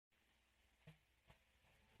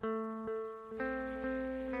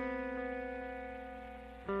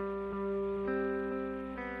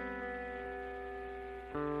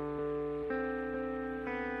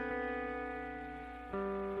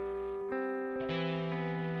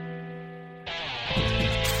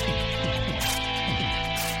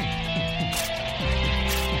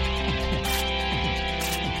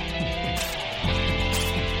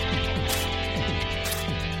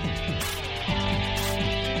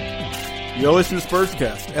You're listening to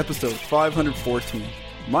Spurscast, episode 514.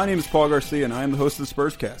 My name is Paul Garcia, and I am the host of the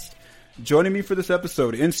Spurscast. Joining me for this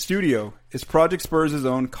episode in studio is Project Spurs'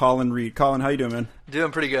 own Colin Reed. Colin, how you doing, man?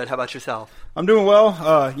 Doing pretty good. How about yourself? I'm doing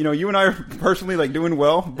well. You and I are personally doing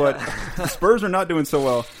well, but the Spurs are not doing so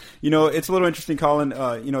well. It's a little interesting, Colin.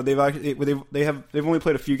 They've only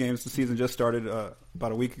played a few games. The season just started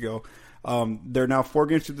about a week ago. They're now 4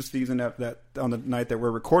 games through the season that on the night that we're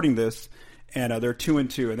recording this. And they're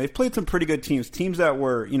 2-2, and they've played some pretty good teams that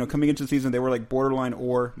were, coming into the season, they were like borderline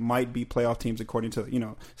or might be playoff teams according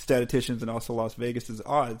to, statisticians and also Las Vegas's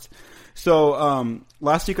odds. So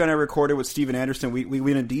last week when I recorded with Steven Anderson, we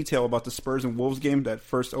went in detail about the Spurs and Wolves game, that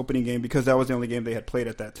first opening game, because that was the only game they had played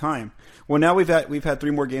at that time. Well, now we've had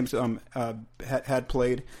 3 more games had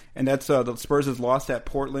played, and that's the Spurs has lost at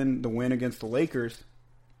Portland, the win against the Lakers,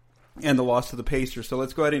 and the loss to the Pacers. So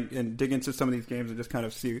let's go ahead and dig into some of these games and just kind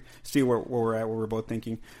of see where we're at, where we're both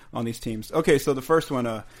thinking on these teams. Okay, so the first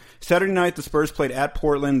one, Saturday night, the Spurs played at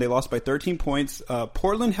Portland. They lost by 13 points.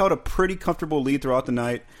 Portland held a pretty comfortable lead throughout the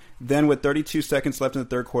night. Then with 32 seconds left in the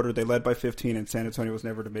third quarter, they led by 15, and San Antonio was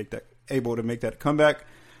never able to make that comeback.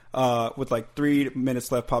 With 3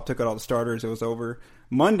 minutes left, Pop took out all the starters. It was over.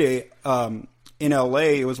 Monday, in LA,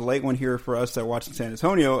 it was a late one here for us that watched in San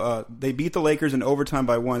Antonio. They beat the Lakers in overtime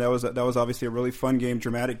by 1. That was obviously a really fun game,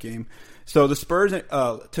 dramatic game. So the Spurs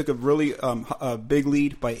took a really big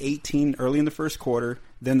lead by 18 early in the first quarter.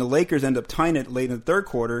 Then the Lakers ended up tying it late in the third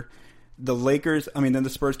quarter. Then the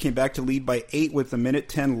Spurs came back to lead by 8 with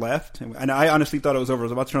 1:10 left. And I honestly thought it was over. I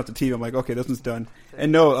was about to turn off the TV. I'm like, okay, this one's done.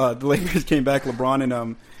 And no, the Lakers came back. LeBron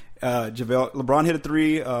and LeBron hit a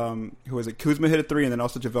 3. Kuzma hit a 3, and then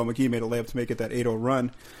also JaVale McGee made a layup to make it that 8-0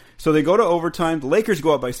 run. So they go to overtime. The Lakers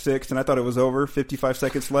go up by 6, and I thought it was over. 55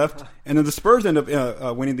 seconds left, and then the Spurs end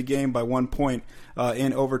up winning the game by 1 point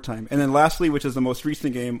in overtime. And then lastly, which is the most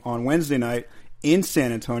recent game on Wednesday night in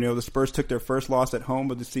San Antonio, the Spurs took their first loss at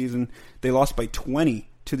home of the season. They lost by 20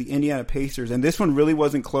 to the Indiana Pacers, and this one really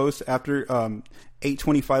wasn't close. After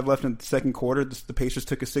 8:25 left in the second quarter, the Pacers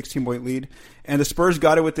took a 16-point lead, and the Spurs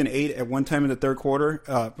got it within 8 at one time in the third quarter,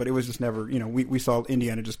 but it was just never, we saw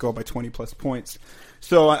Indiana just go by 20-plus points.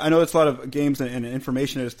 So I know it's a lot of games and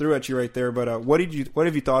information I just threw at you right there, but what have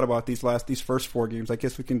you thought about these first 4 games? I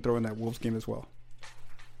guess we can throw in that Wolves game as well.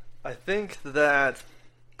 I think that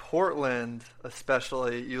Portland,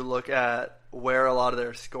 especially, you look at where a lot of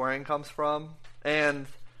their scoring comes from, and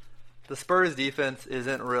the Spurs defense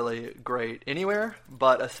isn't really great anywhere,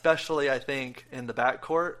 but especially I think in the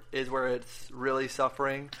backcourt is where it's really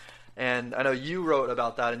suffering. And I know you wrote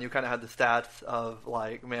about that, and you kind of had the stats of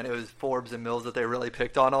it was Forbes and Mills that they really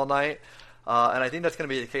picked on all night. And I think that's going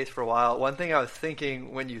to be the case for a while. One thing I was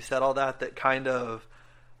thinking when you said all that kind of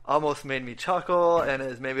almost made me chuckle and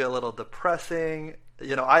is maybe a little depressing.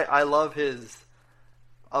 I love his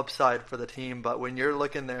upside for the team, but when you're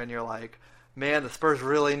looking there and you're like, man, the Spurs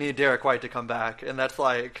really need Derek White to come back, and that's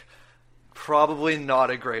probably not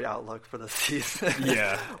a great outlook for the season.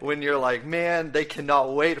 Yeah. When you're like, man, they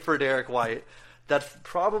cannot wait for Derek White. That's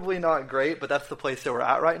probably not great, but that's the place that we're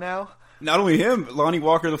at right now. Not only him, Lonnie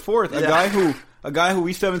Walker IV, a guy who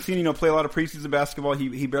we still haven't seen, play a lot of preseason basketball.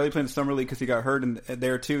 He barely played in the summer league because he got hurt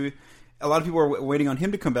there too. A lot of people are waiting on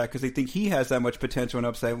him to come back because they think he has that much potential and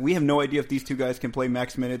upside. We have no idea if these two guys can play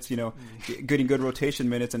max minutes, getting good rotation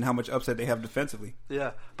minutes, and how much upside they have defensively.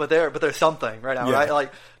 Yeah, but there's something right now,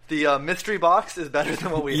 right? The mystery box is better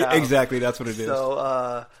than what we have. Exactly, that's what it is.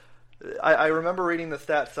 So I remember reading the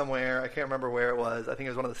stat somewhere. I can't remember where it was. I think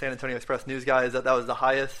it was one of the San Antonio Express news guys that was the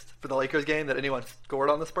highest for the Lakers game that anyone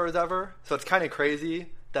scored on the Spurs ever. So it's kind of crazy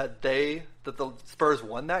that the Spurs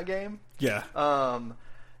won that game. Yeah.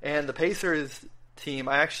 And the Pacers team,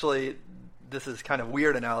 this is kind of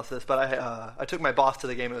weird analysis, but I took my boss to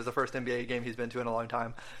the game. It was the first NBA game he's been to in a long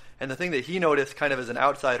time. And the thing that he noticed kind of as an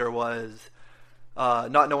outsider was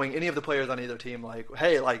not knowing any of the players on either team,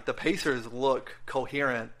 the Pacers look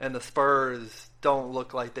coherent and the Spurs don't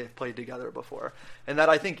look like they've played together before. And that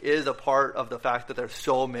I think is a part of the fact that there's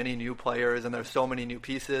so many new players and there's so many new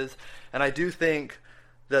pieces. And I do think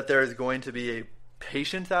that there's going to be a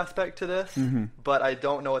patience aspect to this, but I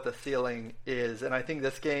don't know what the ceiling is. And I think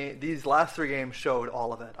these last 3 games showed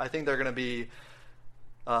all of it. I think they're going to be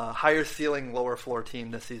higher ceiling, lower floor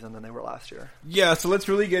team this season than they were last year. Yeah, so let's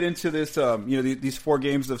really get into this. These 4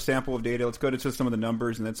 games of sample of data. Let's go into some of the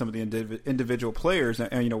numbers and then some of the individual players,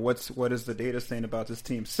 and what is the data saying about this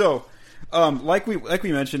team. So, like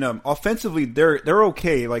we mentioned, offensively they're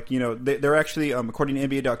okay. They're actually according to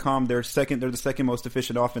NBA.com, they're the second most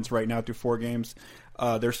efficient offense right now through 4 games.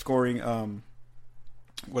 They're scoring.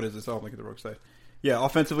 What is this? Oh, look at the rogue side. Yeah,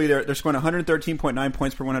 offensively they're scoring 113.9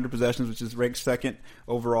 points per 100 possessions, which is ranked second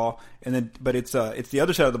overall. And then, but it's the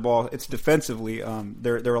other side of the ball. It's defensively.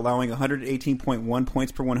 They're allowing 118.1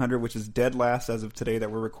 points per 100, which is dead last as of today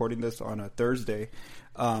that we're recording this on a Thursday.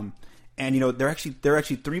 And they're actually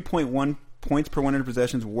 3.1 points per 100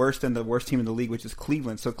 possessions worse than the worst team in the league, which is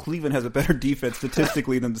Cleveland. So Cleveland has a better defense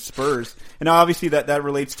statistically than the Spurs. And now obviously that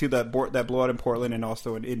relates to that blowout in Portland and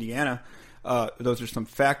also in Indiana. Those are some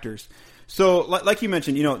factors. So, like you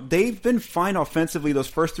mentioned, they've been fine offensively those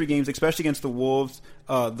first 3 games, especially against the Wolves,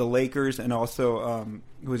 the Lakers, and also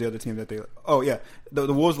who was the other team that they? Oh yeah,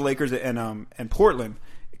 the Wolves, the Lakers, and Portland,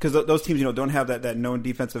 because those teams don't have that known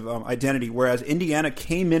defensive identity. Whereas Indiana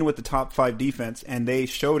came in with the top 5 defense and they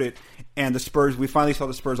showed it. And the Spurs, we finally saw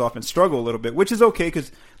the Spurs offense struggle a little bit, which is okay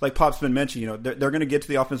because, like Pop's been mentioned, they're going to get to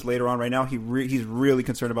the offense later on. Right now, he's really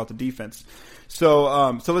concerned about the defense. So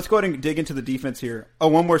let's go ahead and dig into the defense here. Oh,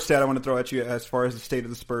 one more stat I want to throw at you as far as the state of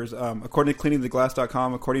the Spurs. According to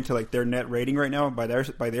cleaningtheglass.com, according to their net rating right now by their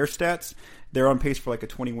stats, they're on pace for a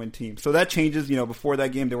 20-win team. So that changes. Before that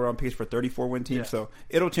game, they were on pace for a 34-win team. Yeah. So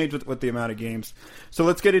it'll change with the amount of games. So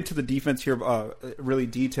let's get into the defense here, really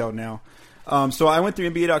detailed now. So I went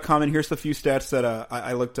through NBA.com, and here's the few stats that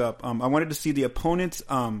I looked up. I wanted to see the opponent's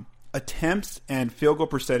attempts and field goal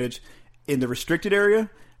percentage in the restricted area,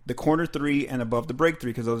 the corner 3, and above the break 3,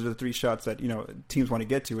 because those are the 3 shots that teams want to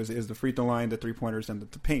get to is the free throw line, the 3-pointers, and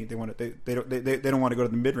the paint. They don't want to go to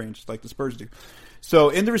the mid range like the Spurs do. So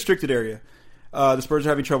in the restricted area, the Spurs are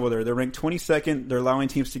having trouble there. They're ranked 22nd. They're allowing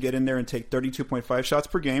teams to get in there and take 32.5 shots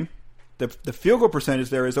per game. The field goal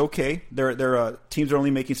percentage there is okay. Their teams are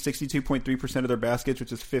only making 62.3% of their baskets,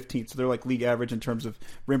 which is 15th. So they're like league average in terms of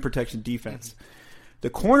rim protection defense. Mm-hmm. The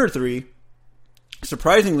corner 3,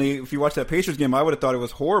 surprisingly, if you watch that Pacers game, I would have thought it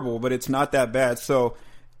was horrible, but it's not that bad. So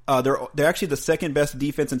they're actually the second best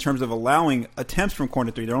defense in terms of allowing attempts from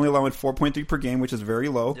corner 3. They're only allowing 4.3 per game, which is very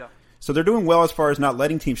low. Yeah. So they're doing well as far as not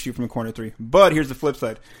letting teams shoot from corner 3. But here's the flip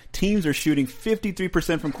side. Teams are shooting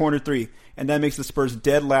 53% from corner 3, and that makes the Spurs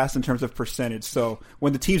dead last in terms of percentage. So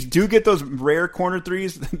when the teams do get those rare corner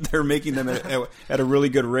 3s, they're making them at a really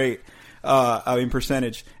good rate in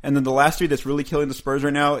percentage. And then the last 3 that's really killing the Spurs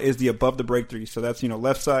right now is the above the break 3. So that's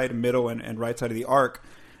left side, middle, and right side of the arc.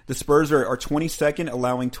 The Spurs are 22nd,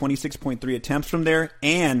 allowing 26.3 attempts from there,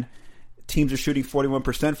 and teams are shooting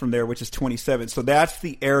 41% from there, which is 27. So that's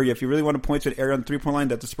the area. If you really want to point to an area on the 3-point line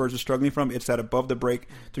that the Spurs are struggling from, it's that above the break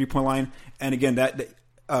 3-point line. And again, that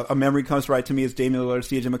a memory comes right to me is Damian Lillard,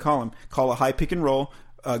 C.J. McCollum. Call a high pick and roll,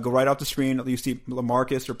 go right off the screen. You see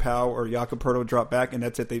LaMarcus or Powell or Jakob Poeltl drop back, and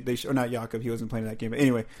that's it. Or not Jakob, he wasn't playing that game. But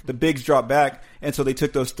anyway, the bigs drop back, and so they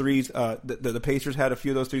took those threes. The Pacers had a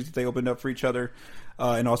few of those threes that they opened up for each other,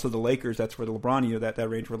 and also the Lakers. That's where the LeBron, that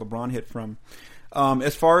range where LeBron hit from.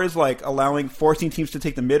 As far as forcing teams to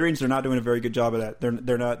take the mid range, they're not doing a very good job of that.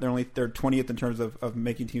 They're 20th in terms of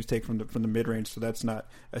making teams take from the mid range. So that's not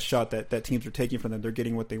a shot that teams are taking from them. They're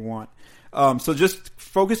getting what they want. So just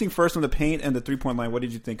focusing first on the paint and the 3-point line. What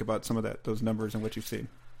did you think about some of those numbers and what you've seen?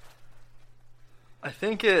 I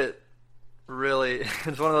think it really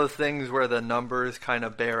it's one of those things where the numbers kind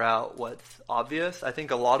of bear out what's obvious. I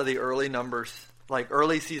think a lot of the early numbers, like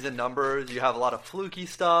early season numbers, you have a lot of fluky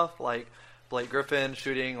stuff, like Blake Griffin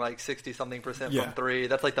shooting 60-something% from 3.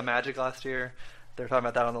 That's like the Magic last year. They're talking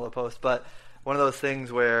about that on the low post. But one of those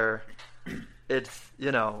things where it's,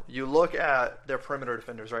 you look at their perimeter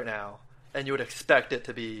defenders right now, and you would expect it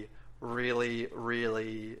to be really,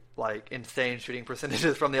 really insane shooting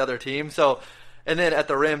percentages from the other team. So, and then at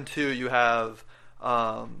the rim too, you have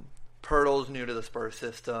Pirtle's new to the Spurs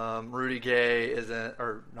system. Rudy Gay isn't,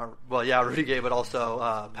 Rudy Gay, but also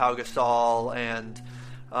Pau Gasol and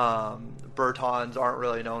Bertans aren't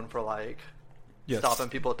really known for stopping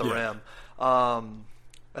people at the rim.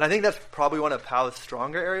 And I think that's probably one of Pau's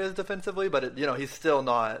stronger areas defensively, but he's still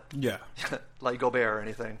not like Gobert or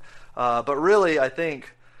anything. But really, I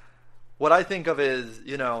think what I think of is,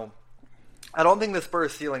 I don't think the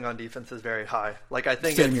Spurs ceiling on defense is very high. I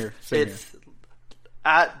think it's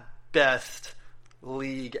at best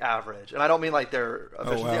league average. And I don't mean their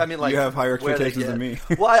efficiency. Oh, wow. I mean you have higher expectations than me.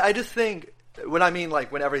 Well, I just think when I mean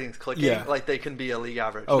when everything's clicking, they can be a league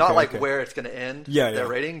average. Okay, not where it's going to end their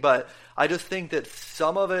rating, but I just think that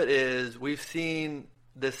some of it is we've seen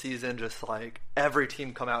this season just every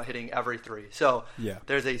team come out hitting every 3. So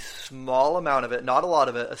there's a small amount of it, not a lot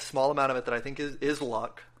of it, a small amount of it that I think is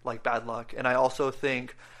luck, bad luck. And I also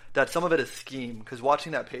think that some of it is scheme, because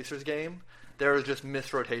watching that Pacers game, there was just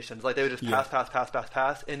missed rotations. They would just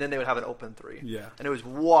pass, and then they would have an open 3. Yeah. And it was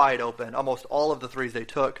wide open, almost all of the threes they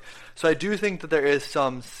took. So I do think that there is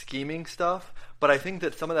some scheming stuff, But I think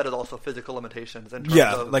that some of that is also physical limitations. In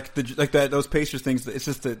terms of, like those Pacers things. It's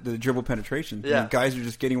just the dribble penetration. Yeah, I mean, guys are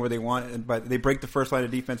just getting where they want, and they break the first line of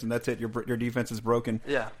defense, and that's it. Your defense is broken.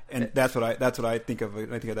 Yeah, and that's what I think of. I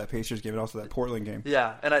think of that Pacers game and also that Portland game.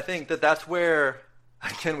 Yeah, and I think that's where,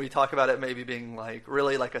 again, we talk about it maybe being like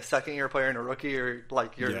really like a second year player and a rookie, or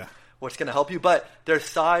like what's going to help you, but their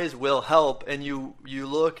size will help, and you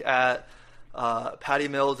look at. Patty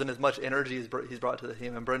Mills and as much energy he's brought to the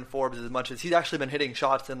team, and Bryn Forbes as much as he's actually been hitting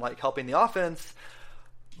shots and like helping the offense,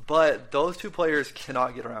 but those two players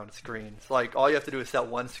cannot get around screens. Like all you have to do is set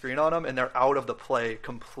one screen on them and they're out of the play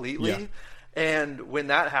completely. Yeah. And when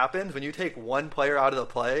that happens, when you take one player out of the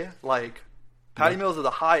play, like Patty Mills is a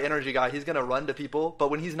high energy guy, he's going to run to people,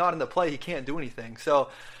 but when he's not in the play, he can't do anything. So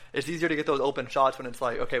it's easier to get those open shots when it's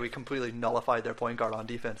like, okay, we completely nullified their point guard on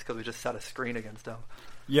defense because we just set a screen against them.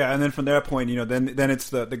 Yeah, and then from that point, then it's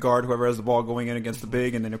the guard, whoever has the ball going in against the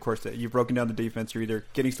big, and then of course you've broken down the defense. You're either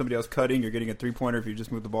getting somebody else cutting, you're getting a 3-pointer if you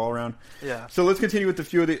just move the ball around. Yeah. So let's continue with a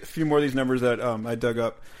few more of these numbers that I dug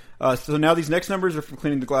up. So now these next numbers are from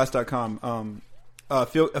cleaningtheglass.com.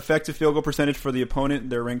 Effective field goal percentage for the opponent,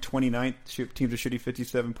 they're ranked 29th. Teams are shooting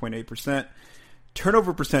 57.8%.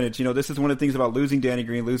 Turnover percentage, this is one of the things about losing Danny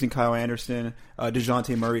Green, losing Kyle Anderson,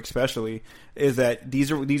 DeJounte Murray especially, is that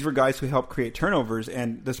these were guys who help create turnovers,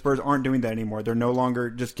 and the Spurs aren't doing that anymore. They're no longer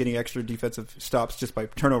just getting extra defensive stops just by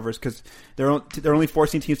turnovers, because they're only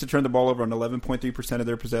forcing teams to turn the ball over on 11.3% of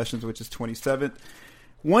their possessions, which is 27th.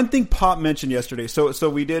 One thing Pop mentioned yesterday, so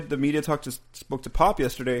we did the media spoke to Pop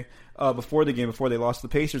yesterday before the game, before they lost to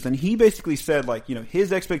the Pacers, and he basically said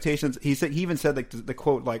his expectations. He even said the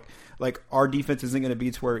quote like our defense isn't going to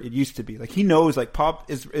be to where it used to be. Like he knows, like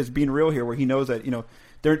Pop is being real here, where he knows that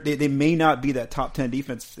they may not be that top 10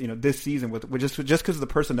 defense this season with just because of the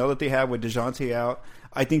personnel that they have with DeJounte out.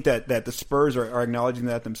 I think that the Spurs are acknowledging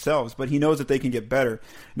that themselves, but he knows that they can get better.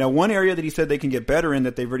 Now, one area that he said they can get better in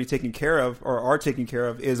that they've already taken care of or are taking care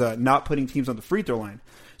of is not putting teams on the free throw line.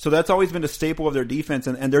 So that's always been a staple of their defense,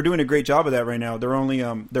 and they're doing a great job of that right now. They're only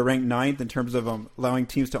they're ranked 9th in terms of allowing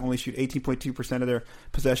teams to only shoot 18.2% of their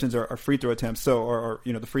possessions are free throw attempts. So or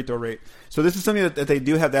the free throw rate. So this is something that they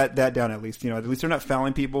do have that down at least. At least they're not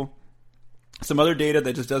fouling people. Some other data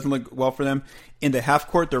that just doesn't look well for them. In the half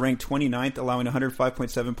court, they're ranked 29th, allowing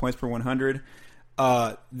 105.7 points per 100.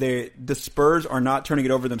 The Spurs are not turning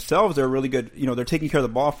it over themselves. They're really good. They're taking care of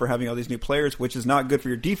the ball for having all these new players, which is not good for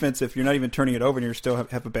your defense if you're not even turning it over and you still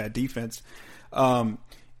have a bad defense. And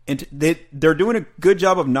they're doing a good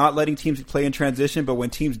job of not letting teams play in transition, but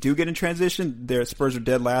when teams do get in transition, their Spurs are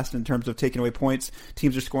dead last in terms of taking away points.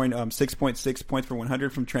 Teams are scoring 6.6 points per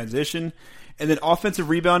 100 from transition. And then offensive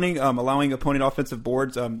rebounding, allowing opponent offensive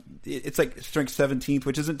boards, it's like strength 17th,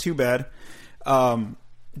 which isn't too bad.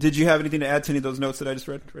 Did you have anything to add to any of those notes that I just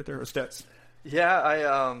read right there, or stats?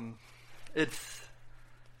 Yeah, it's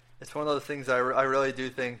one of those things I really do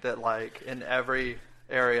think that like in every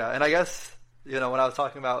area, and I guess when I was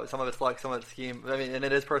talking about some of it's luck, some of it's scheme. I mean, and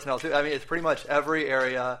it is personnel too. I mean, it's pretty much every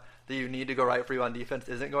area that you need to go right for you on defense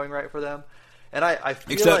isn't going right for them. And I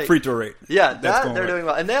feel except like, free throw rate. Yeah, that they're doing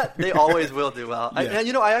well, and that they always will do well.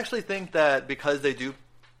 Yeah. I actually think that because they do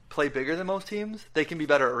play bigger than most teams, they can be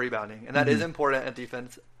better at rebounding, and that is important at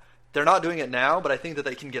defense. They're not doing it now, but I think that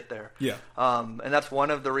they can get there. Yeah. And that's one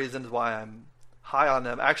of the reasons why I'm high on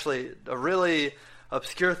them. Actually, a really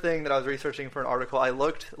obscure thing that I was researching for an article, I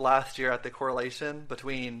looked last year at the correlation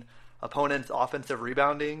between opponents' offensive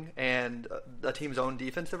rebounding and a team's own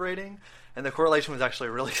defensive rating, and the correlation was actually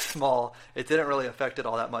really small. It didn't really affect it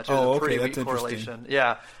all that much. It was a pretty weak correlation.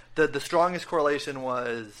 Yeah. The strongest correlation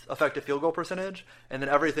was effective field goal percentage, and then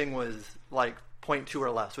everything was like 0.2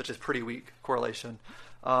 or less, which is pretty weak correlation.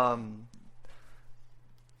 So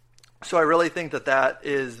I really think that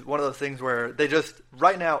is one of those things where they just,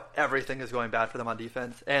 right now, everything is going bad for them on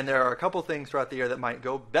defense. And there are a couple things throughout the year that might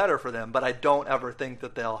go better for them, but I don't ever think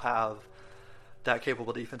that they'll have that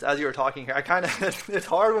capable defense. As you were talking here, it's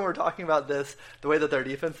hard when we're talking about this, the way that their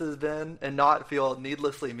defense has been, and not feel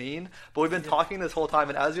needlessly mean. But we've been talking this whole time,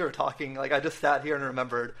 and as you were talking, like I just sat here and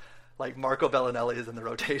remembered, like Marco Bellinelli is in the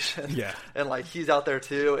rotation. Yeah. And like he's out there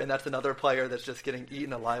too, and that's another player that's just getting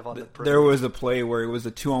eaten alive on the perimeter. There was a play where it was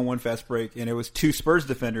a 2-on-1 fast break, and it was 2 Spurs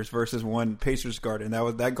defenders versus 1 Pacers guard, and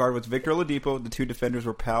that guard was Victor Oladipo. The 2 defenders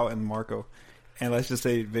were Powell and Marco. And let's just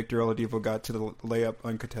say Victor Oladipo got to the layup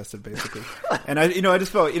uncontested, basically. And I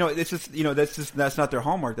just felt, it's just, that's not their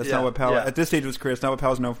hallmark. That's not what Powell at this stage of his career. It's not what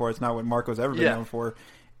Powell's known for. It's not what Marco's ever been known for.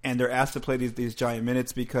 And they're asked to play these giant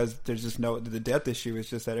minutes because there's just the depth issue is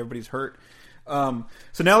just that everybody's hurt. So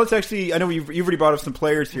now let's actually, I know you've already brought up some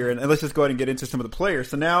players here, and let's just go ahead and get into some of the players.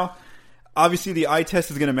 So now, obviously the eye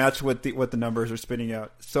test is going to match what the numbers are spitting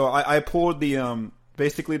out. So I pulled the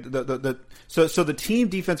basically so the team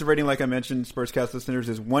defensive rating, like I mentioned, Spurscast listeners,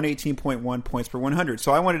 is 118.1 points per 100.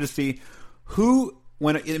 So I wanted to see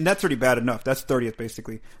and that's already bad enough. That's 30th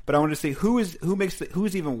basically. But I wanted to see who's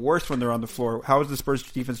even worse when they're on the floor. How is the Spurs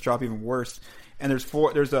defense drop even worse? And there's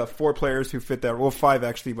four players who fit that. Well, five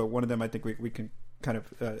actually, but one of them I think we can kind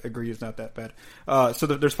of agree is not that bad. So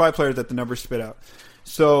there's five players that the numbers spit out.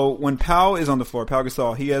 So when Pau is on the floor, Pau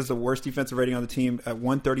Gasol, he has the worst defensive rating on the team at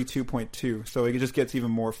 132.2. So it just gets even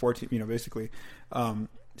more 14, basically.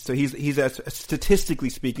 So he's statistically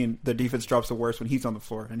speaking, the defense drops the worst when he's on the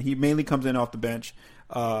floor, and he mainly comes in off the bench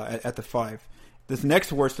at the 5. This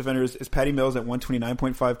next worst defender is Patty Mills at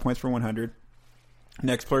 129.5 points per 100.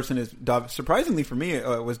 Next person is surprisingly for me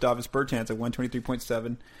was Davis Bertans at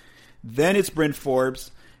 123.7. Then it's Bryn Forbes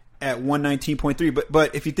at 119.3.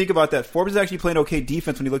 But if you think about that, Forbes is actually playing okay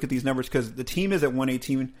defense when you look at these numbers because the team is at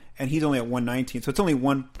 118 and he's only at 119. So it's only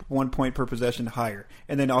one point per possession higher.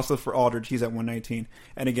 And then also for Aldridge, he's at 119.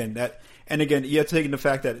 And again, you have to take into the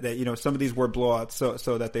fact that some of these were blowouts,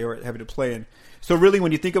 so that they were having to play in. So really,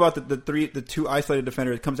 when you think about the two isolated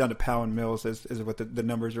defenders, it comes down to Powell and Mills is what the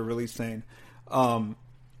numbers are really saying. And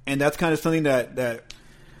that's kind of something that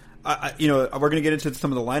we're going to get into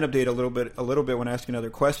some of the lineup data a little bit when asking another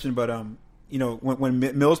question. But when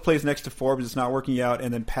Mills plays next to Forbes, it's not working out,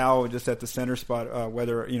 and then Powell just at the center spot,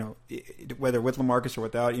 whether with LaMarcus or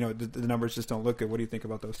without, the numbers just don't look good. What do you think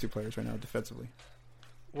about those two players right now defensively?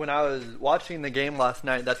 When I was watching the game last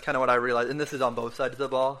night, that's kind of what I realized, and this is on both sides of the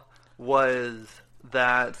ball, was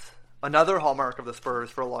that another hallmark of the Spurs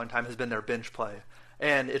for a long time has been their bench play.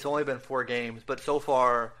 And it's only been 4 games, but so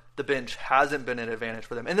far the bench hasn't been an advantage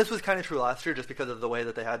for them. And this was kind of true last year just because of the way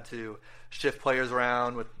that they had to shift players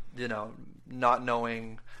around with, not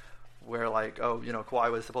knowing where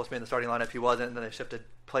Kawhi was supposed to be in the starting lineup, he wasn't, and then they shifted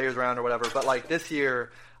players around or whatever. But this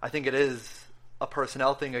year, I think it is a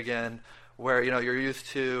personnel thing again where, you're used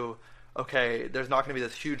to, okay, there's not going to be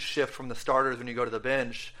this huge shift from the starters when you go to the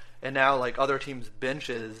bench. And now other teams'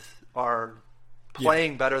 benches are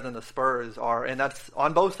playing better than the Spurs are, and that's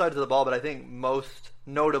on both sides of the ball, but I think most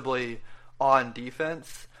notably on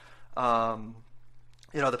defense. The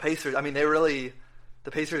Pacers,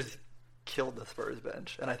 the Pacers killed the Spurs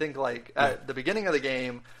bench, and I think at the beginning of the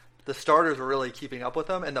game, the starters were really keeping up with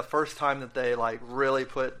them, and the first time that they really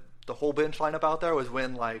put the whole bench lineup out there was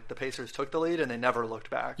when the Pacers took the lead, and they never looked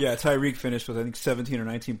back. Yeah, Tyreek finished with I think 17 or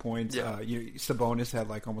 19 points. Yeah. Sabonis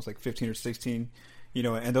had almost 15 or 16.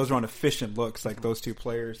 And those are on efficient looks, those two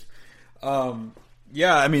players. That's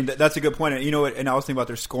a good point. And I was thinking about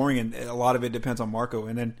their scoring, and a lot of it depends on Marco.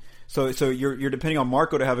 And then, so you're depending on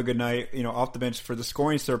Marco to have a good night, off the bench for the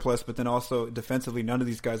scoring surplus, but then also defensively, none of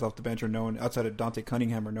these guys off the bench are known, outside of Dante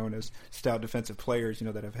Cunningham, are known as stout defensive players,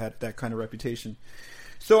 that have had that kind of reputation.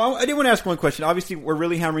 So I did want to ask one question. Obviously, we're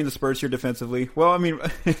really hammering the Spurs here defensively. Well,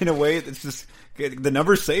 in a way, it's just the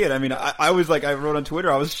numbers say it. I was I wrote on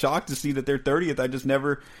Twitter, I was shocked to see that they're 30th. I just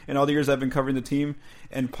never, in all the years I've been covering the team,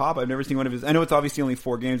 and Pop, I've never seen one of his. I know it's obviously only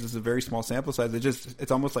 4 games. It's a very small sample size.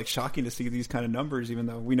 It's almost shocking to see these kind of numbers, even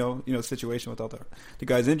though we know, situation with all the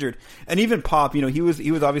guys injured. And even Pop, he was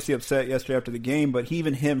obviously upset yesterday after the game, but he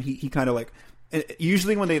kind of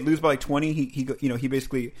usually when they lose by 20, he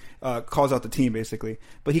basically calls out the team basically,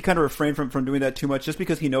 but he kind of refrained from doing that too much just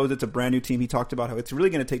because he knows it's a brand new team. He talked about how it's really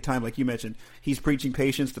going to take time, like you mentioned. He's preaching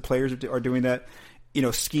patience. The players are doing that.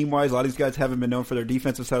 Scheme wise, a lot of these guys haven't been known for their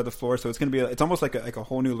defensive side of the floor, so it's going to be it's almost like a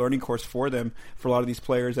whole new learning course for them, for a lot of these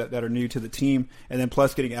players that are new to the team, and then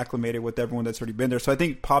plus getting acclimated with everyone that's already been there. So I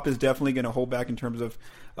think Pop is definitely going to hold back in terms of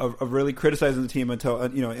really criticizing the team until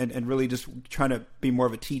and really just trying to be more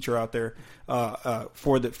of a teacher out there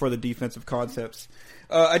for the defensive concepts.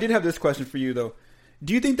 I did have this question for you though.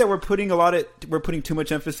 Do you think that we're putting too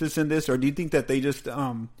much emphasis in this, or do you think that they just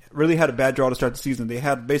really had a bad draw to start the season? They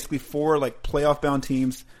had basically 4 playoff bound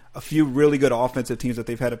teams, a few really good offensive teams that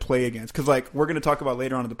they've had to play against. Because we're going to talk about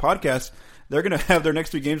later on in the podcast, they're going to have their next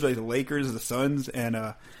 3 games the Lakers, the Suns, and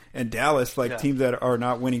Dallas, teams that are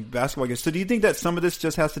not winning basketball games. So do you think that some of this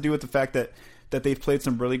just has to do with the fact that they've played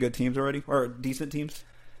some really good teams already, or decent teams?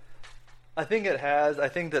 I think it has. I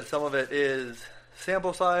think that some of it is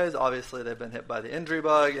sample size. Obviously, they've been hit by the injury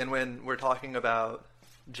bug, and when we're talking about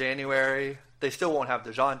January, they still won't have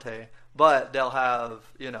DeJounte, but they'll have,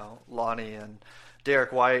 Lonnie and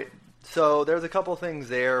Derek White. So there's a couple things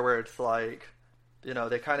there where it's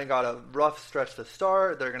they kind of got a rough stretch to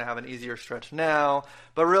start. They're going to have an easier stretch now.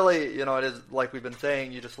 But really, it is like we've been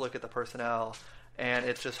saying, you just look at the personnel, and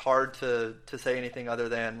it's just hard to say anything other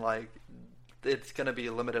than, it's going to be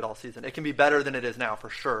limited all season. It can be better than it is now for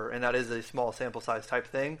sure, and that is a small sample size type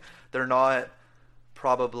thing. They're not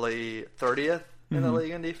probably 30th in the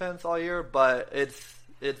league in defense all year, but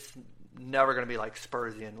it's never going to be like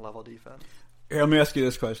Spursian level defense. Here, let me ask you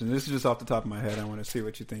this question. This is just off the top of my head. I want to see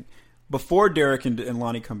what you think. Before Derek and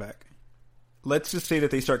Lonnie come back, let's just say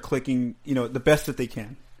that they start clicking, the best that they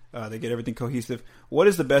can. They get everything cohesive. What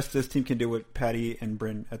is the best this team can do with Patty and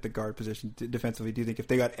Bryn at the guard position defensively? Do you think if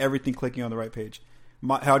they got everything clicking on the right page?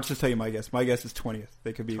 I'll just tell you my guess. My guess is 20th.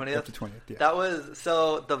 They could be 20th? Up to 20th. Yeah. That was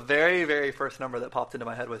so. The very, very first number that popped into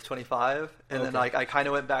my head was 25, and then I kind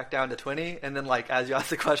of went back down to 20, and then as you asked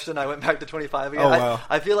the question, I went back to 25 again. Oh wow!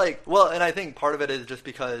 I feel and I think part of it is just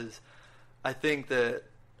because I think that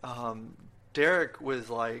Derek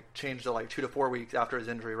was changed to 2 to 4 weeks after his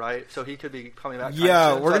injury, right? So he could be coming back.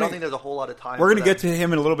 Yeah, I don't think there's a whole lot of time. We're going to get to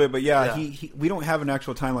him in a little bit, but we don't have an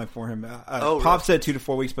actual timeline for him. Pop really? said 2 to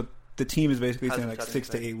 4 weeks, but the team is basically saying 6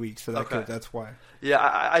 to 8 weeks, so that's why. Yeah,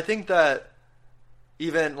 I think that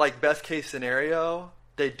even best case scenario,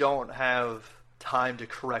 they don't have time to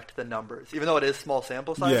correct the numbers, even though it is small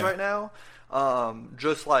sample size right now.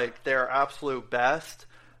 Just their absolute best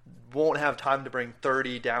won't have time to bring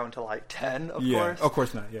 30 down to 10, of course. Of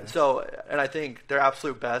course not, yeah. So, and I think their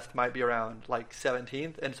absolute best might be around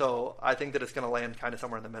 17th, and so I think that it's going to land kind of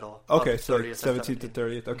somewhere in the middle. Okay, so 17th to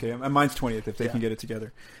 30th. Okay, and mine's 20th if they can get it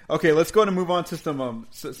together. Okay, let's go and move on to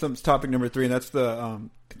some topic number 3, and that's the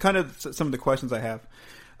kind of some of the questions I have.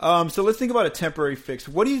 So let's think about a temporary fix.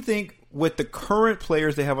 What do you think with the current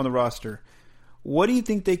players they have on the roster? What do you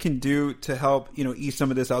think they can do to help, ease some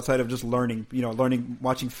of this outside of just learning,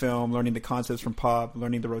 watching film, learning the concepts from Pop,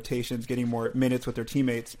 learning the rotations, getting more minutes with their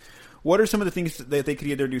teammates? What are some of the things that they could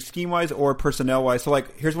either do scheme-wise or personnel-wise? So,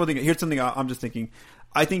 here's one thing. Here's something I'm just thinking.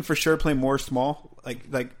 I think for sure play more small.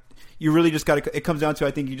 You really just got to – it comes down to I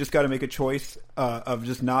think you just got to make a choice of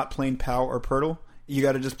just not playing Powell or Pirtle. You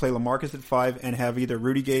got to just play LaMarcus at 5 and have either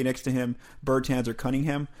Rudy Gay next to him, Bertans, or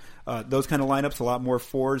Cunningham. Those kind of lineups, a lot more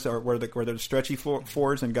fours, or where they're stretchy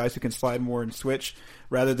fours and guys who can slide more and switch,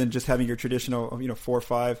 rather than just having your traditional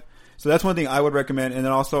 4-5. So that's one thing I would recommend. And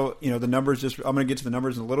then also, the numbers. I'm going to get to the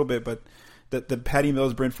numbers in a little bit, but the Patty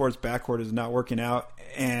Mills Bryn Forbes backcourt is not working out,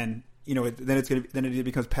 and then it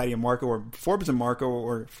becomes Patty and Marco, or Forbes and Marco,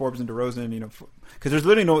 or Forbes and DeRozan. Because there's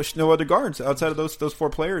literally no other guards outside of those 4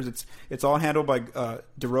 players. It's all handled by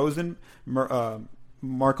DeRozan,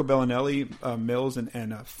 Marco Bellinelli, Mills,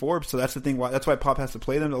 and Forbes. So that's the thing. That's why Pop has to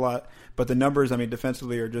play them a lot. But the numbers,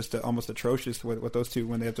 defensively are just almost atrocious with those two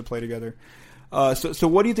when they have to play together. So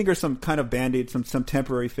what do you think are some kind of Band-Aids, some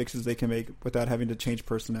temporary fixes they can make without having to change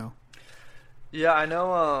personnel? Yeah, I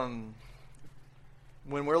know.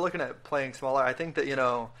 When we're looking at playing smaller, I think that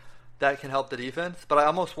that can help the defense. But I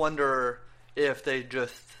almost wonder if they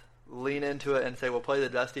just lean into it and say, we'll play the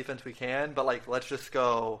best defense we can, but let's just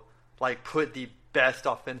go put the best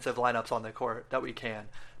offensive lineups on the court that we can.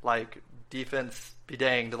 Defense be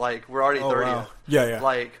danged. We're already 30th. Wow.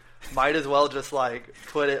 Yeah. Might as well just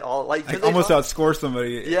put it all almost outscore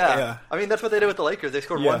somebody. Yeah. I mean, that's what they did with the Lakers. They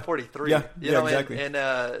scored 143. Yeah, exactly. And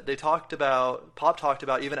they Pop talked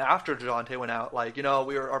about even after DeJounte went out,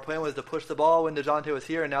 our plan was to push the ball when DeJounte was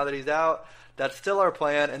here, and now that he's out, that's still our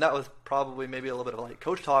plan. And that was probably maybe a little bit of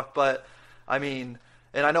coach talk, but I mean,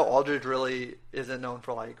 and I know Aldridge really isn't known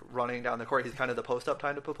for running down the court. He's kind of the post up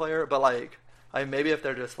type of player, but maybe if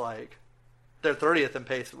they're just they're 30th in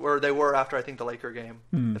pace, where they were after I think the Laker game,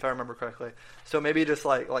 if I remember correctly. So maybe just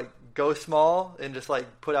go small and just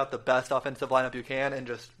put out the best offensive lineup you can and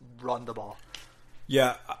just run the ball.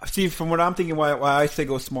 Yeah, see, from what I'm thinking, why I say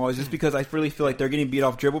go small is just because I really feel like they're getting beat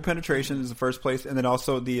off dribble penetration is the first place, and then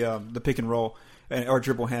also the pick and roll or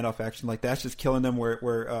dribble handoff action. That's just killing them. Where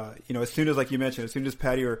as soon as you mentioned, as soon as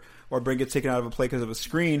Patty or Bryn gets taken out of a play because of a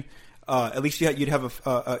screen. At least you'd have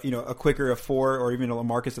a quicker 4 or even a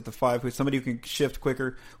LaMarcus at the 5, who's somebody who can shift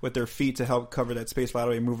quicker with their feet to help cover that space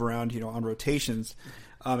laterally and move around on rotations.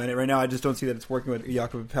 And right now I just don't see that it's working with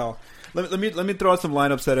Jakob Powell. Let me throw out some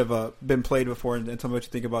lineups that have been played before and tell me what you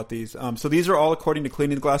think about these. So these are all according to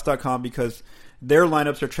cleaningtheglass.com because their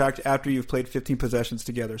lineups are tracked after you've played 15 possessions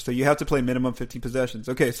together. So you have to play minimum 15 possessions.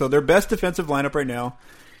 Okay, so their best defensive lineup right now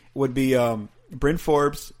would be Bryn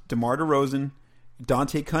Forbes, DeMar DeRozan,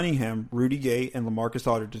 Dante Cunningham, Rudy Gay, and LaMarcus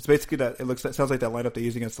Aldridge. It's basically that. Sounds like that lineup they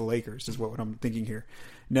use against the Lakers is what I'm thinking here.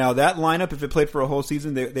 Now that lineup, if it played for a whole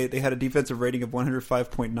season, they had a defensive rating of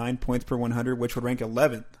 105.9 points per 100, which would rank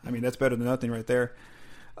 11th. I mean, that's better than nothing right there.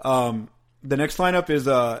 The next lineup is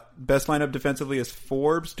best lineup defensively is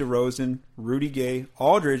Forbes, DeRozan, Rudy Gay,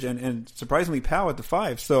 Aldridge, and surprisingly Powell at the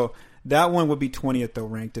 5. So That one would be 20th though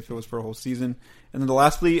ranked if it was for a whole season. And then the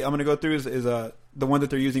lastly I'm going to go through is the one that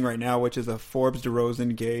they're using right now, which is a Forbes,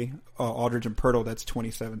 DeRozan, Gay, Aldridge, and Pirtle. That's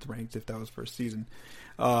 27th ranked if that was for a season.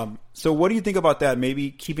 So what do you think about that?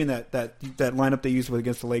 Maybe keeping that lineup they used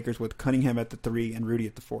against the Lakers with Cunningham at the 3 and Rudy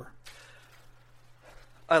at the 4.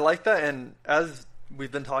 I like that, and as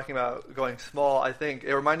we've been talking about going small, I think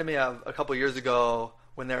it reminded me of a couple years ago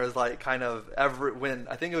when there was like kind of I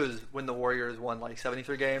think it was when the Warriors won like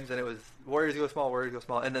 73 games, and it was Warriors go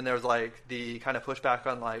small, and then there was like the kind of pushback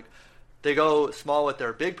on like they go small with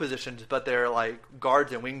their big positions, but their like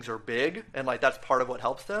guards and wings are big, and like that's part of what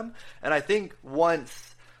helps them. And I think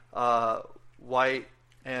once White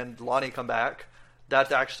and Lonnie come back,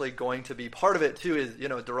 that's actually going to be part of it too. Is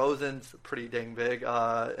DeRozan's pretty dang big,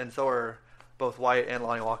 and so are both White and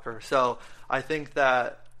Lonnie Walker. So I think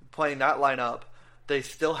that playing that lineup, they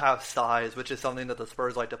still have size, which is something that the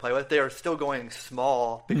Spurs like to play with. They are still going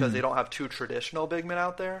small because they don't have two traditional big men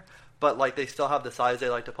out there, but like they still have the size they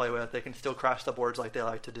like to play with. They can still crash the boards like they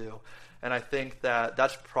like to do. And I think that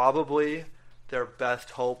that's probably their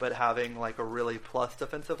best hope at having like a really plus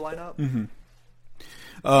defensive lineup. Mm-hmm.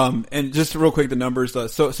 And just real quick, the numbers.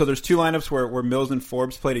 So there's two lineups where Mills and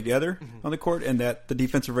Forbes play together on the court, and that the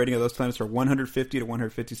defensive rating of those lineups are 150 to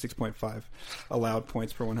 156.5 allowed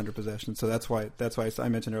points per 100 possessions. So that's why I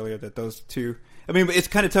mentioned earlier that those two. I mean, it's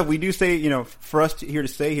kind of tough. We do say, for us to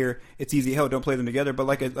say here, it's easy. Hell, don't play them together. But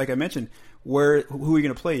like I mentioned, who are you going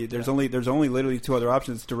to play? There's only literally two other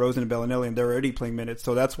options: DeRozan and Bellinelli, and they're already playing minutes.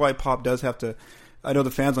 So that's why Pop does have to. I know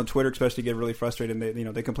the fans on Twitter especially get really frustrated,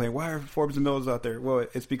 and they complain, why are Forbes and Mills out there? Well,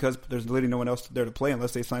 it's because there's literally no one else there to play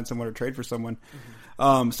unless they sign someone or trade for someone.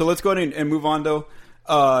 So let's go ahead and move on, though.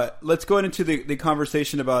 Let's go into the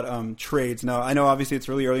conversation about trades. Now, I know obviously it's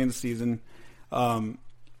really early in the season.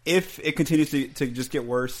 If it continues to just get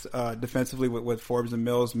worse defensively with Forbes and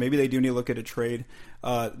Mills, maybe they do need to look at a trade.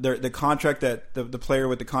 The contract that the player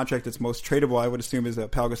with the contract that's most tradable, I would assume, is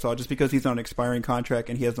Pau Gasol, just because he's on an expiring contract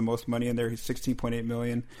and he has the most money in there. He's $16.8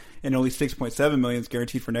 million, and only $6.7 million is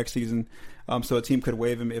guaranteed for next season. So a team could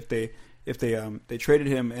waive him if they traded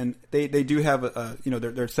him, and they do have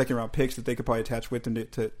their second round picks that they could probably attach with them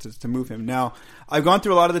to move him. Now, I've gone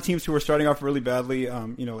through a lot of the teams who were starting off really badly,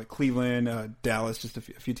 like Cleveland, Dallas, just a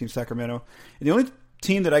few teams, Sacramento, and the only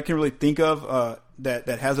team that I can really think of that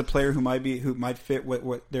has a player who might fit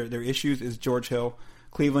what their issues is George Hill.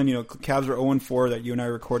 Cleveland, Cavs are 0-4 that you and I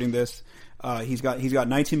are recording this. He's got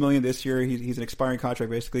 $19 million this year. He's an expiring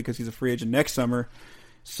contract basically because he's a free agent next summer.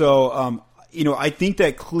 So. I think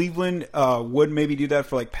that Cleveland would maybe do that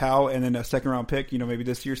for like Powell and then a second round pick, maybe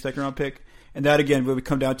this year's second round pick. And that again would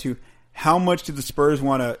come down to how much do the Spurs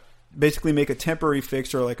want to basically make a temporary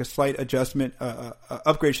fix or like a slight adjustment,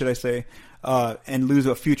 upgrade, should I say, and lose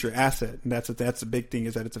a future asset. And that's the big thing,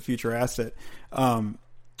 is that it's a future asset. What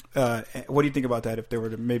do you think about that? If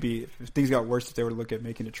things got worse, if they were to look at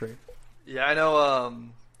making a trade? Yeah, I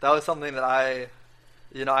know that was something that I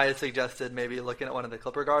had suggested maybe looking at one of the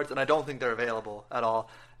Clipper guards, and I don't think they're available at all.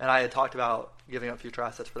 And I had talked about giving up future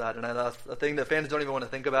assets for that, and that's a thing that fans don't even want to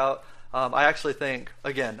think about. I actually think,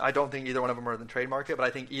 again, I don't think either one of them are in the trade market, but I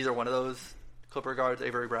think either one of those Clipper guards,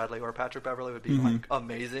 Avery Bradley or Patrick Beverley, would be like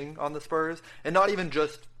amazing on the Spurs. And not even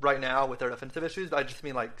just right now with their defensive issues, but I just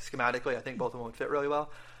mean like schematically, I think both of them would fit really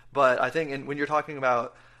well. But I think when you're talking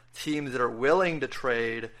about teams that are willing to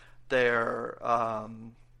trade their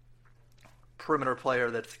perimeter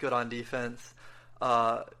player that's good on defense,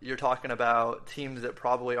 you're talking about teams that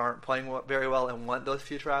probably aren't playing very well and want those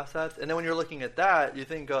future assets. And then when you're looking at that, you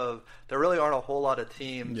think of there really aren't a whole lot of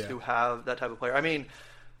teams who have that type of player. I mean,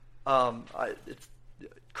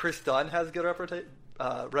 Chris Dunn has a good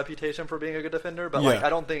reputation for being a good defender, but I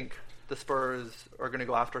don't think the Spurs are going to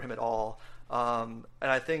go after him at all. And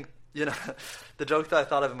I think the joke that I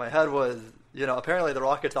thought of in my head was, apparently the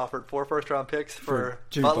Rockets offered 4 first-round picks for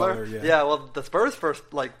Butler. Yeah, well, the Spurs'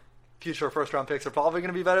 future first-round picks are probably going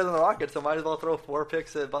to be better than the Rockets, so might as well throw 4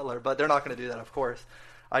 picks at Butler. But they're not going to do that, of course.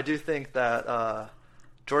 I do think that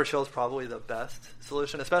George Hill's probably the best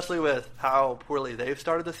solution, especially with how poorly they've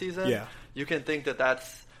started the season. Yeah. You can think that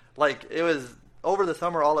that's like it was over the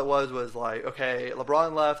summer. All it was like, okay,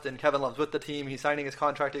 LeBron left and Kevin Love's with the team. He's signing his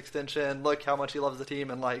contract extension. Look how much he loves the team.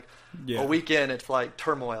 And like a weekend, it's like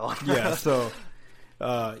turmoil. Yeah. So,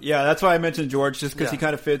 that's why I mentioned George, just because he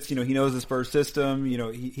kind of fits. He knows the Spurs system. He's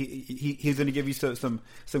going to give you some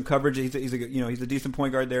coverage. He's a decent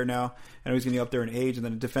point guard there now, and he's going to be up there in age. And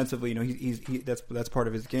then defensively, that's part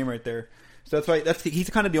of his game right there. So that's why he's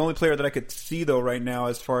kind of the only player that I could see though right now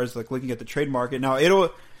as far as like looking at the trade market. Now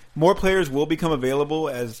more players will become available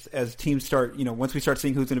as teams start, once we start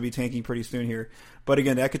seeing who's going to be tanking pretty soon here. But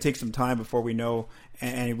again, that could take some time before we know.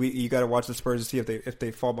 And you got to watch the Spurs to see if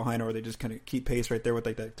they fall behind or they just kind of keep pace right there with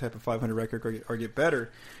like that type of 500 record or get better.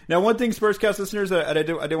 Now, one thing Spurscast listeners that I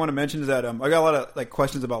did want to mention is that I got a lot of like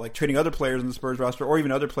questions about like trading other players in the Spurs roster or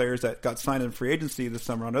even other players that got signed in free agency this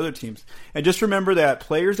summer on other teams. And just remember that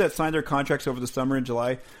players that signed their contracts over the summer in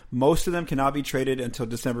July, most of them cannot be traded until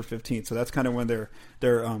December 15th. So that's kind of when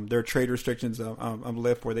their trade restrictions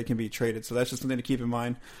lift where they can be traded. So that's just something to keep in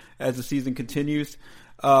mind as the season continues.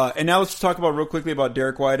 And now let's talk about real quickly about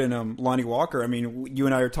Derek White and Lonnie Walker. I mean, you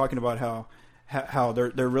and I are talking about how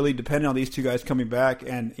they're really dependent on these two guys coming back,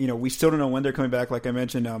 and we still don't know when they're coming back. Like I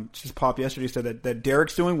mentioned, just Pop yesterday said that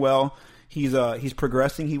Derek's doing well. He's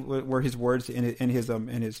progressing. He were his words in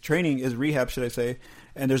his training, his rehab, should I say?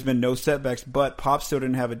 And there's been no setbacks. But Pop still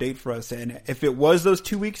didn't have a date for us. And if it was those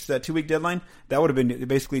 2 weeks, that 2 week deadline, that would have been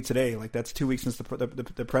basically today. Like that's 2 weeks since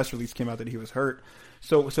the press release came out that he was hurt.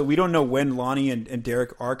 So we don't know when Lonnie and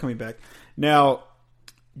Derek are coming back. Now,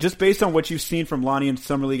 just based on what you've seen from Lonnie in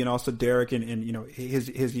Summer League and also Derek in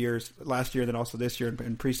his years last year, then also this year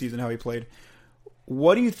in preseason how he played.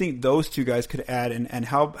 What do you think those two guys could add, and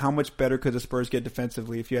how much better could the Spurs get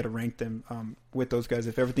defensively if you had to rank them with those guys,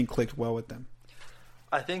 if everything clicked well with them?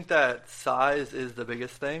 I think that size is the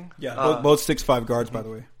biggest thing. Yeah, both 6'5" guards, by the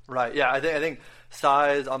way. Right, yeah. I think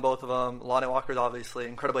size on both of them. Lonnie Walker is obviously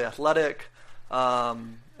incredibly athletic.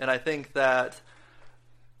 And I think that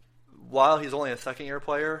while he's only a second-year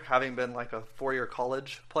player, having been like a 4-year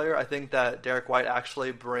college player, I think that Derek White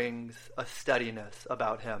actually brings a steadiness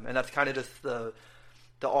about him. And that's kind of just the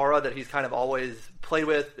aura that he's kind of always played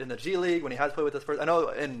with in the G League when he has played with the Spurs. I know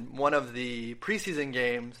in one of the preseason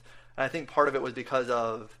games, and I think part of it was because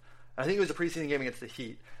of, I think it was a preseason game against the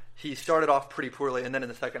Heat. He started off pretty poorly, and then in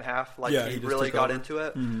the second half, he really got into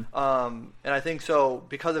it. Mm-hmm. And I think so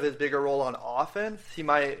because of his bigger role on offense, it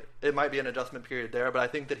might be an adjustment period there. But I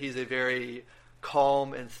think that he's a very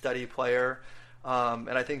calm and steady player,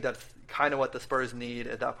 and I think that's kind of what the Spurs need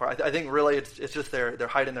at that part. I think really it's just their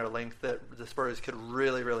height and their length that the Spurs could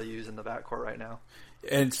really, really use in the backcourt right now.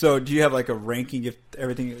 And so, do you have like a ranking? If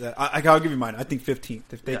everything, I'll give you mine. I think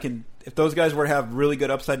 15th. If they can, if those guys were to have really good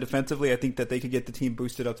upside defensively, I think that they could get the team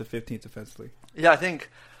boosted up to 15th defensively. Yeah, I think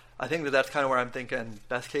that's kind of where I'm thinking.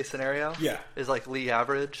 Best case scenario, is like league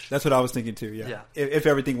average. That's what I was thinking too. Yeah. If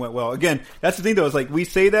everything went well. Again, that's the thing though. Is like we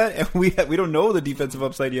say that and we don't know the defensive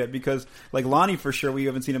upside yet because like Lonnie for sure we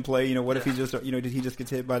haven't seen him play. What if he just did he just get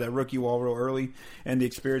hit by that rookie wall real early and the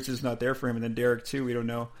experience is not there for him? And then Derek too, we don't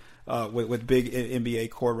know. With big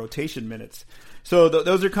NBA core rotation minutes. So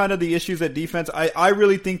those are kind of the issues at defense. I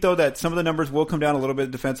really think, though, that some of the numbers will come down a little bit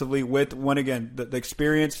defensively with, one, again, the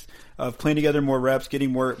experience of playing together more reps,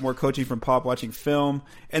 getting more coaching from Pop, watching film,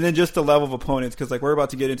 and then just the level of opponents. Because like we're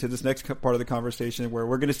about to get into this next part of the conversation where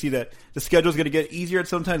we're going to see that the schedule is going to get easier at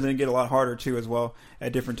some times and then get a lot harder, too, as well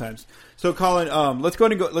at different times. So, Colin, let's go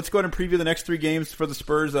ahead and preview the next 3 games for the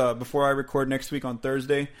Spurs before I record next week on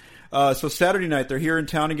Thursday. So Saturday night, they're here in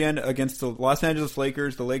town again against the Los Angeles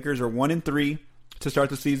Lakers. The Lakers are 1-3 to start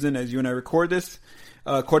the season as you and I record this.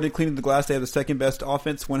 According to Cleaning the Glass, they have the second best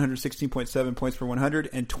offense, 116.7 points per 100,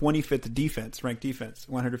 and 25th defense, ranked defense,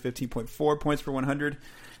 115.4 points per 100.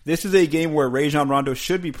 This is a game where Rajon Rondo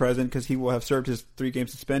should be present because he will have served his 3-game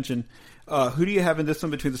suspension. Who do you have in this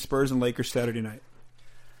one between the Spurs and Lakers Saturday night?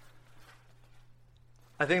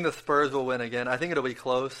 I think the Spurs will win again. I think it'll be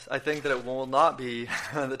close. I think that it will not be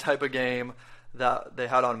the type of game that they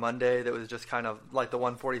had on Monday that was just kind of like the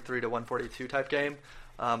 143 to 142 type game.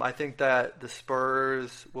 I think that the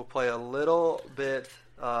Spurs will play a little bit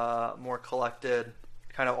more collected,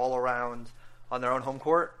 kind of all around on their own home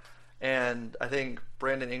court. And I think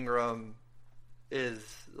Brandon Ingram is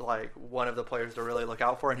like one of the players to really look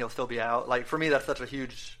out for, and he'll still be out. Like for me, that's such a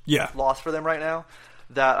huge loss for them right now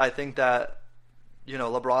that I think that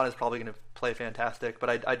LeBron is probably going to play fantastic, but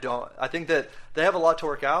I think that they have a lot to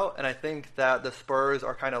work out, and I think that the Spurs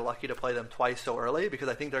are kind of lucky to play them twice so early because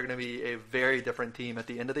I think they're going to be a very different team at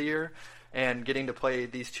the end of the year, and getting to play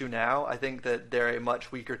these two now, I think that they're a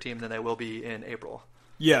much weaker team than they will be in April.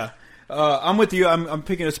 Yeah. I'm with you. I'm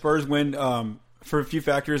picking a Spurs win for a few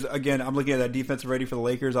factors. Again, I'm looking at that defensive rating for the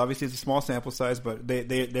Lakers. Obviously, it's a small sample size, but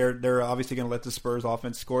they're obviously going to let the Spurs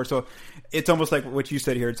offense score. So it's almost like what you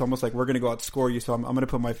said here. It's almost like we're going to go outscore you. So I'm going to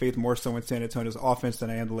put my faith more so in San Antonio's offense than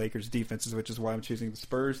I am the Lakers' defenses, which is why I'm choosing the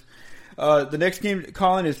Spurs. The next game,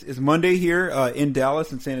 Colin, is Monday here in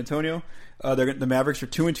Dallas and San Antonio. The Mavericks are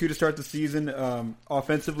 2-2 to start the season.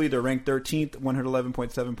 Offensively, they're ranked 13th,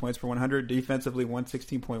 111.7 points per 100. Defensively,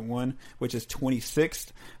 116.1, which is 26th.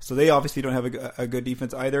 So they obviously don't have a good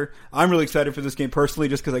defense either. I'm really excited for this game personally,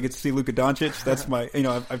 just because I get to see Luka Doncic. That's my,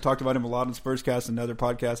 I've talked about him a lot on Spurscast and other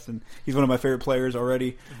podcasts, and he's one of my favorite players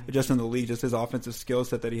already, just in the league. Just his offensive skill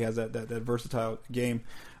set that he has, that versatile game.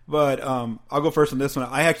 But I'll go first on this one.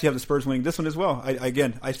 I actually have the Spurs winning this one as well.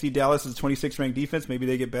 I see Dallas as a 26th ranked defense. Maybe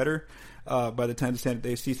they get better by the time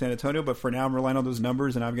they see San Antonio. But for now, I'm relying on those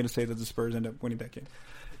numbers, and I'm going to say that the Spurs end up winning that game.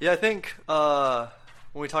 Yeah, I think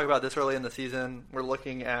when we talk about this early in the season, we're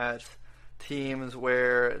looking at teams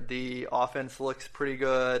where the offense looks pretty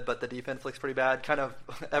good, but the defense looks pretty bad. Kind of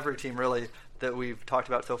every team, really, that we've talked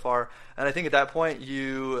about so far. And I think at that point,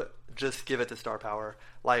 you just give it to star power.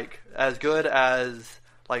 Like, as good as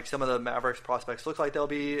some of the Mavericks prospects look like they'll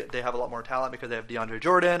be, they have a lot more talent because they have DeAndre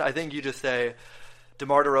Jordan. I think you just say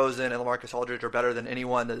DeMar DeRozan and LaMarcus Aldridge are better than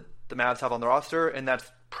anyone that the Mavs have on the roster, and that's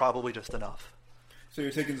probably just enough. So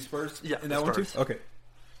you're taking the Spurs? Yeah, in that Spurs. One too? Okay.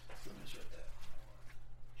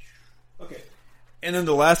 Okay. And then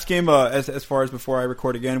the last game, as far as before I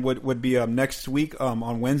record again, would be next week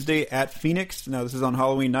on Wednesday at Phoenix. Now, this is on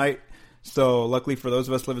Halloween night. So luckily for those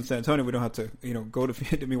of us who live in San Antonio, we don't have to, go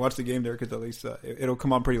to watch the game there, because at least it'll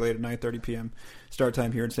come on pretty late at 9:30 p.m. start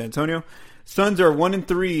time here in San Antonio. Suns are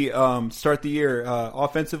 1-3 start the year.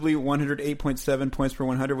 Offensively, 108.7 points per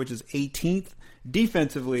 100, which is 18th.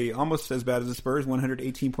 Defensively, almost as bad as the Spurs,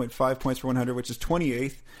 118.5 points per 100, which is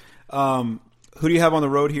 28th. Who do you have on the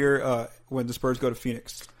road here when the Spurs go to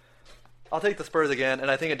Phoenix? I'll take the Spurs again,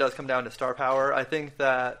 and I think it does come down to star power. I think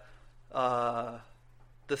that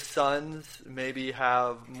the Suns maybe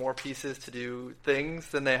have more pieces to do things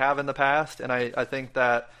than they have in the past, and I think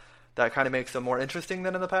that kind of makes them more interesting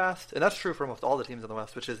than in the past. And that's true for almost all the teams in the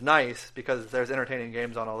West, which is nice because there's entertaining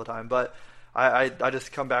games on all the time. But I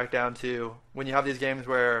just come back down to when you have these games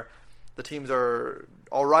where the teams are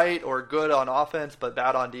all right or good on offense but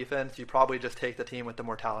bad on defense, you probably just take the team with the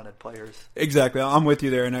more talented players. Exactly. I'm with you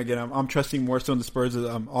there, and again, I'm trusting more so in the Spurs'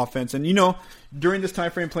 offense. And during this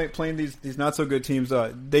time frame, playing these not so good teams,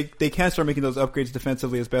 they can start making those upgrades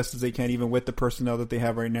defensively as best as they can, even with the personnel that they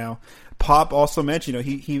have right now. Pop also mentioned,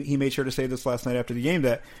 he made sure to say this last night after the game,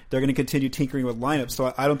 that they're going to continue tinkering with lineups.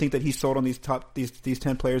 So I don't think that he's sold on these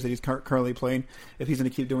 10 players that he's currently playing. If he's going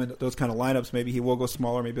to keep doing those kind of lineups, maybe he will go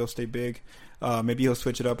smaller, maybe he'll stay big. Maybe he'll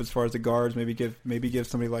switch it up as far as the guards. Maybe give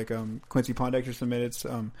somebody like Quincy Pondexter some minutes.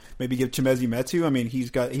 Maybe give Chimezie Metu. I mean,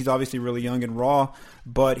 he's obviously really young and raw,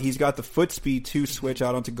 but he's got the foot speed to switch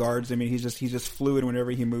out onto guards. I mean, he's just fluid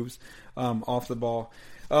whenever he moves off the ball.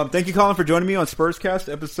 Thank you, Colin, for joining me on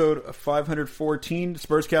Spurscast, episode 514.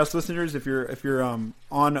 Spurscast listeners, if you're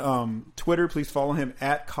on Twitter, please follow him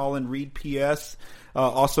at Colin Reed PS.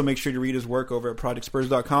 Also, make sure to read his work over at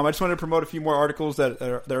ProjectSpurs.com. I just wanted to promote a few more articles that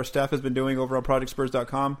our staff has been doing over on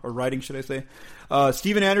ProjectSpurs.com, or writing, should I say.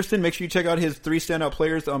 Steven Anderson, make sure you check out his 3 standout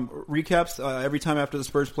players recaps. Every time after the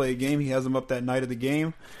Spurs play a game, he has them up that night of the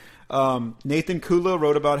game. Nathan Kula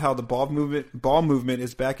wrote about how the ball movement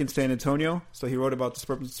is back in San Antonio. So he wrote about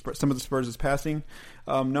some of the Spurs' passing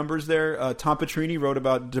numbers there. Tom Petrini wrote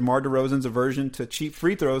about DeMar DeRozan's aversion to cheap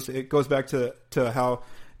free throws. It goes back to how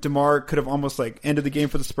DeMar could have almost ended the game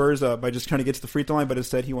for the Spurs by just trying to get to the free throw line, but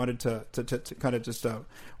instead he wanted to kind of just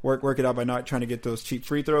work it out by not trying to get those cheap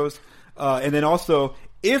free throws. And then also,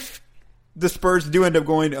 if the Spurs do end up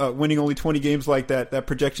winning only 20 games like that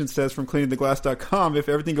projection says from cleaningtheglass.com, if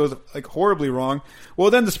everything goes horribly wrong, well,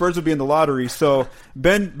 then the Spurs will be in the lottery. So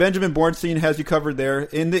Benjamin Bornstein has you covered there.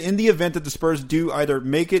 In the event that the Spurs do either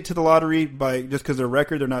make it to the lottery by just because their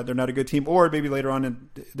record, they're not a good team, or maybe later on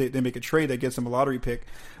they make a trade that gets them a lottery pick,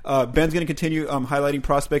 Ben's going to continue highlighting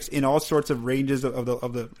prospects in all sorts of ranges of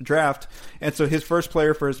the draft. And so his first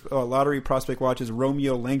player for his lottery prospect watch is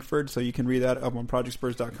Romeo Langford. So you can read that up on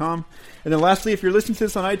ProjectSpurs.com. And then lastly, if you're listening to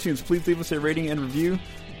this on iTunes, please leave us a rating and review.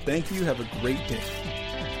 Thank you. Have a great day.